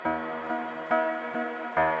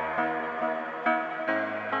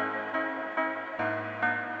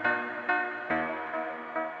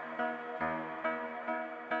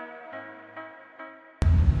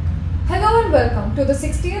welcome to the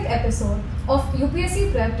 60th episode of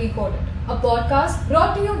UPSC Prep Decoded, a podcast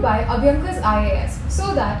brought to you by Abhyankar's IAS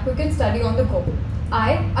so that we can study on the go.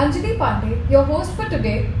 I, Anjali Pandey, your host for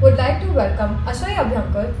today, would like to welcome Ashray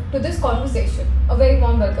Abhyankar to this conversation. A very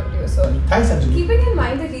warm welcome to you, sir. Thanks, Anjali. Keeping in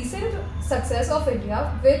mind the recent success of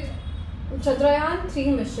India with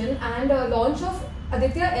Chandrayaan-3 mission and launch of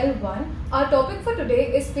Aditya L1, our topic for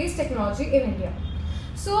today is space technology in India.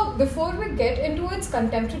 So, before we get into its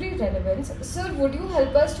contemporary relevance, sir, would you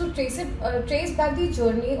help us to trace back the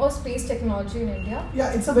journey of space technology in India?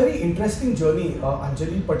 Yeah, it's a very interesting journey,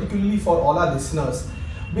 Anjali, particularly for all our listeners.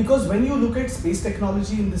 Because when you look at space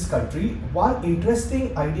technology in this country, one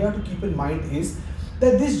interesting idea to keep in mind is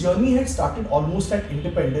that this journey had started almost at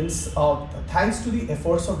independence thanks to the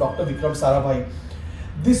efforts of Dr. Vikram Sarabhai.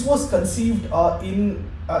 This was conceived in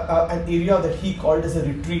an area that he called as a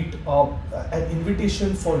retreat, an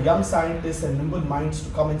invitation for young scientists and nimble minds to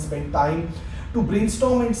come and spend time to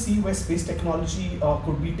brainstorm and see where space technology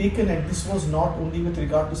could be taken. And this was not only with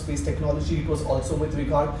regard to space technology, it was also with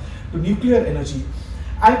regard to nuclear energy.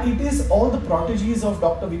 And it is all the prodigies of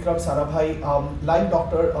Dr. Vikram Sarabhai, like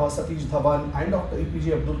Dr. Satish Dhawan and Dr.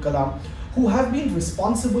 APJ Abdul Kalam, who have been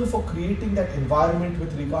responsible for creating that environment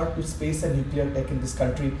with regard to space and nuclear tech in this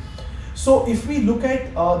country. So if we look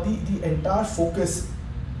at the entire focus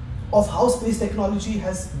of how space technology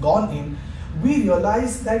has gone in, we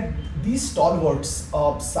realize that these stalwarts,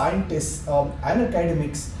 scientists and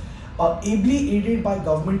academics, ably aided by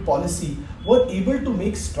government policy, were able to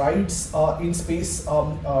make strides in space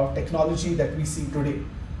technology that we see today.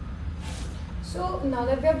 So now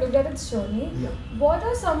that we have looked at its journey, what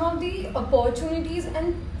are some of the opportunities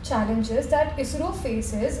and challenges that ISRO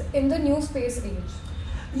faces in the new space age?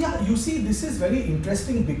 Yeah, you see, this is very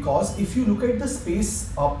interesting because if you look at the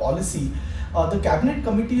space policy, the Cabinet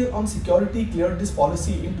Committee on Security cleared this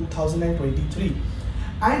policy in 2023.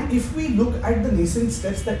 And if we look at the nascent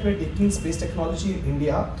steps that we're taking in space technology in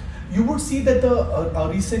India, you would see that the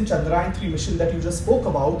recent Chandrayaan-3 mission that you just spoke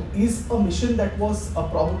about is a mission that was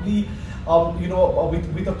probably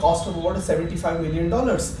with a cost of about $75 million.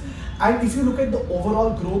 And if you look at the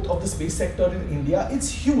overall growth of the space sector in India, it's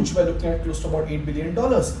huge. We're looking at close to about $8 billion.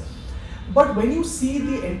 But when you see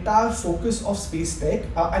the entire focus of space tech,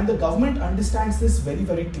 and the government understands this very,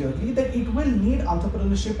 very clearly, that it will need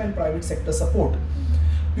entrepreneurship and private sector support.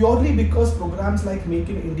 Purely because programs like Make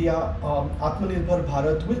in India, Atmanirbhar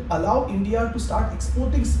Bharat will allow India to start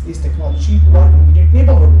exporting space technology to our immediate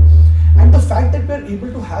neighborhood. And the fact that we are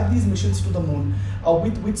able to have these missions to the moon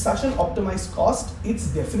with such an optimized cost, it's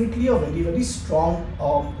definitely a very, very strong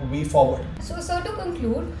way forward. So, sir, to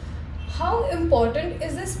conclude, how important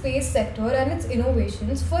is the space sector and its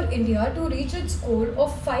innovations for India to reach its goal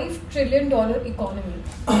of $5 trillion economy?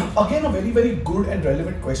 Again, a very, very good and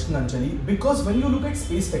relevant question, Anjali, because when you look at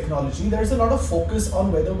space technology, there is a lot of focus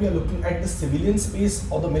on whether we are looking at the civilian space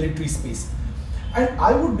or the military space. And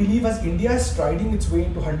I would believe as India is striding its way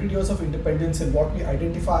into 100 years of independence in what we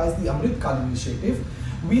identify as the Amrit Kal initiative,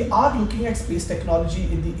 we are looking at space technology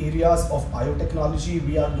in the areas of biotechnology.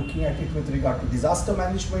 We are looking at it with regard to disaster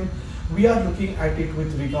management. We are looking at it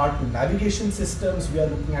with regard to navigation systems. We are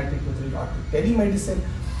looking at it with regard to telemedicine.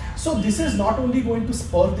 So this is not only going to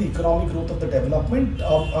spur the economic growth of the development,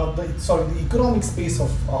 the economic space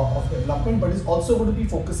of development, but is also going to be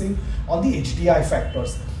focusing on the HDI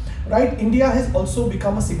factors. Right, India has also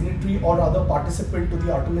become a signatory or rather participant to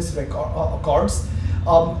the Artemis Accords,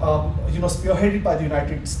 spearheaded by the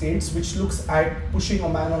United States, which looks at pushing a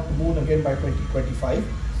man on the moon again by 2025.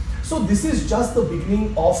 So this is just the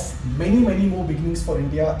beginning of many, many more beginnings for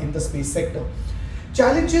India in the space sector.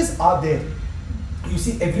 Challenges are there. You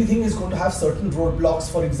see, everything is going to have certain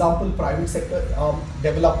roadblocks. For example, private sector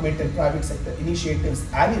development and private sector initiatives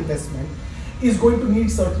and investment is going to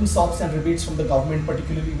need certain SOPs and rebates from the government,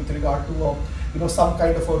 particularly with regard to some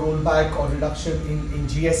kind of a rollback or reduction in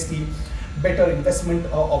GST, better investment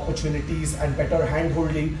opportunities and better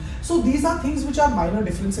hand-holding. So these are things which are minor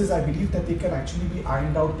differences. I believe that they can actually be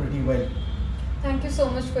ironed out pretty well. Thank you so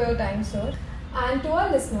much for your time, sir. And to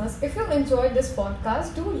our listeners, if you enjoyed this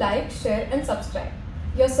podcast, do like, share and subscribe.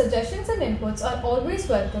 Your suggestions and inputs are always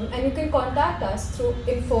welcome, and you can contact us through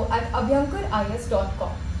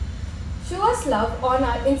info@abhyankaris.com. Show us love on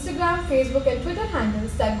our Instagram, Facebook and Twitter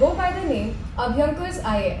handles that go by the name Abhyankar's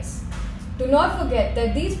IAS. Do not forget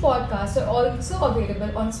that these podcasts are also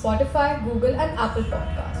available on Spotify, Google and Apple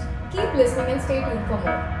Podcasts. Keep listening and stay tuned for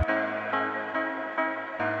more.